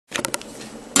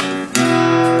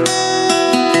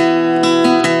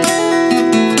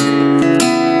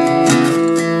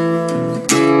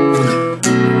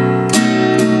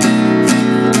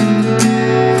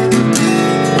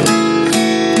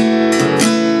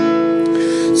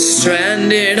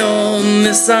Stranded on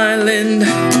this island,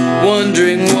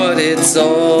 wondering what it's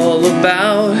all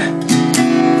about.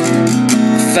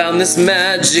 Found this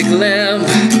magic lamp,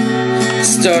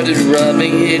 started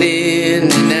rubbing it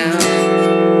in and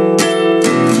out.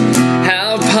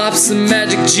 Out pops the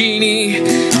magic genie,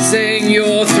 saying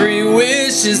your 3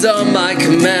 wishes are my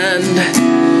command.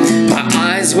 My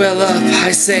eyes well up,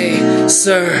 I say,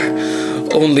 sir,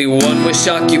 only 1 wish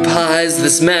occupies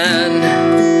this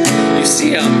man. You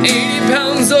see, I'm 80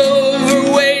 pounds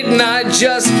overweight and I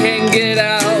just can't get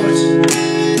out,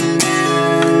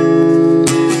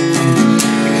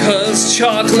 because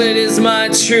chocolate is my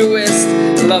truest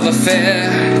love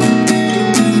affair.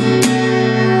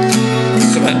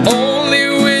 So my only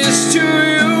wish to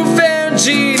you, fair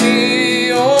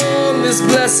genie, on this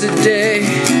blessed day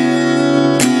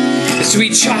is to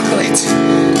eat chocolate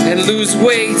and lose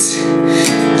weight.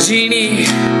 Genie,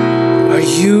 are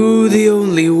you the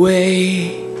only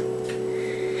way?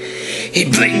 He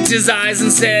blinked his eyes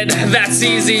and said, that's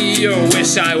easy, your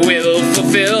wish I will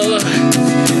fulfill.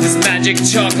 This magic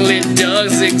chocolate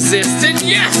does exist, and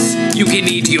yes, you can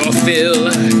eat your fill.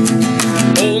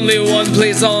 Only 1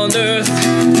 place on earth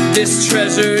this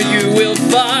treasure you will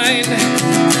find.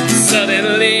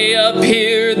 Suddenly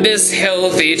appeared this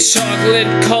healthy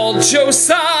chocolate called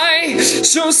Xocai.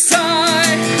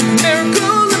 Xocai,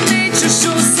 miracle of nature,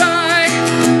 Xocai.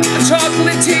 A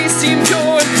chocolate tasty and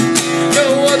pure.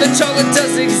 No other chocolate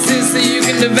does exist that you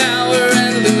can devour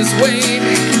and lose weight.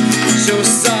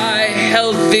 Xocai,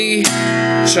 healthy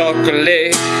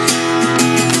chocolate.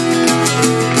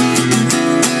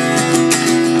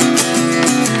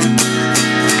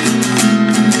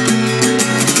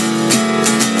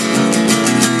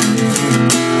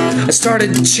 I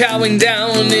started chowing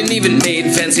down and even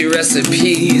made fancy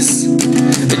recipes.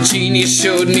 The genie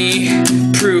showed me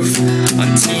proof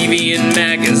on TV and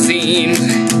magazines.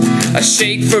 A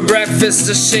shake for breakfast,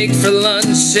 a shake for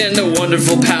lunch, and a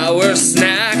wonderful power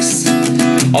snacks.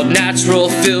 All natural,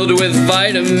 filled with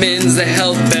vitamins, the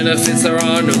health benefits there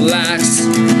are no lacks.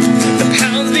 The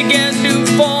pounds began to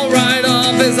fall right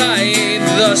off as I ate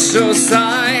the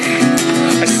Xocai.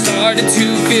 I started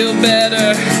to feel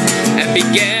better and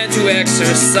began to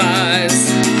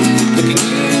exercise. Looking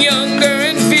younger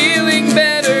and feeling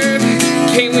better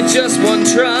came with just 1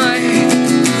 try.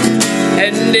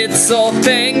 And it's all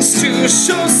thanks to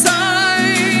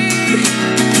Xocai.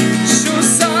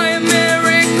 Xocai, a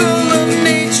miracle of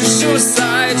nature.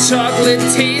 Xocai, chocolate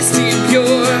tasty and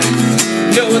pure.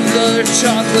 No other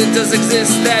chocolate does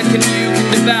exist that you can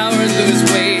devour and lose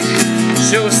weight.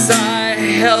 Xocai,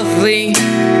 healthy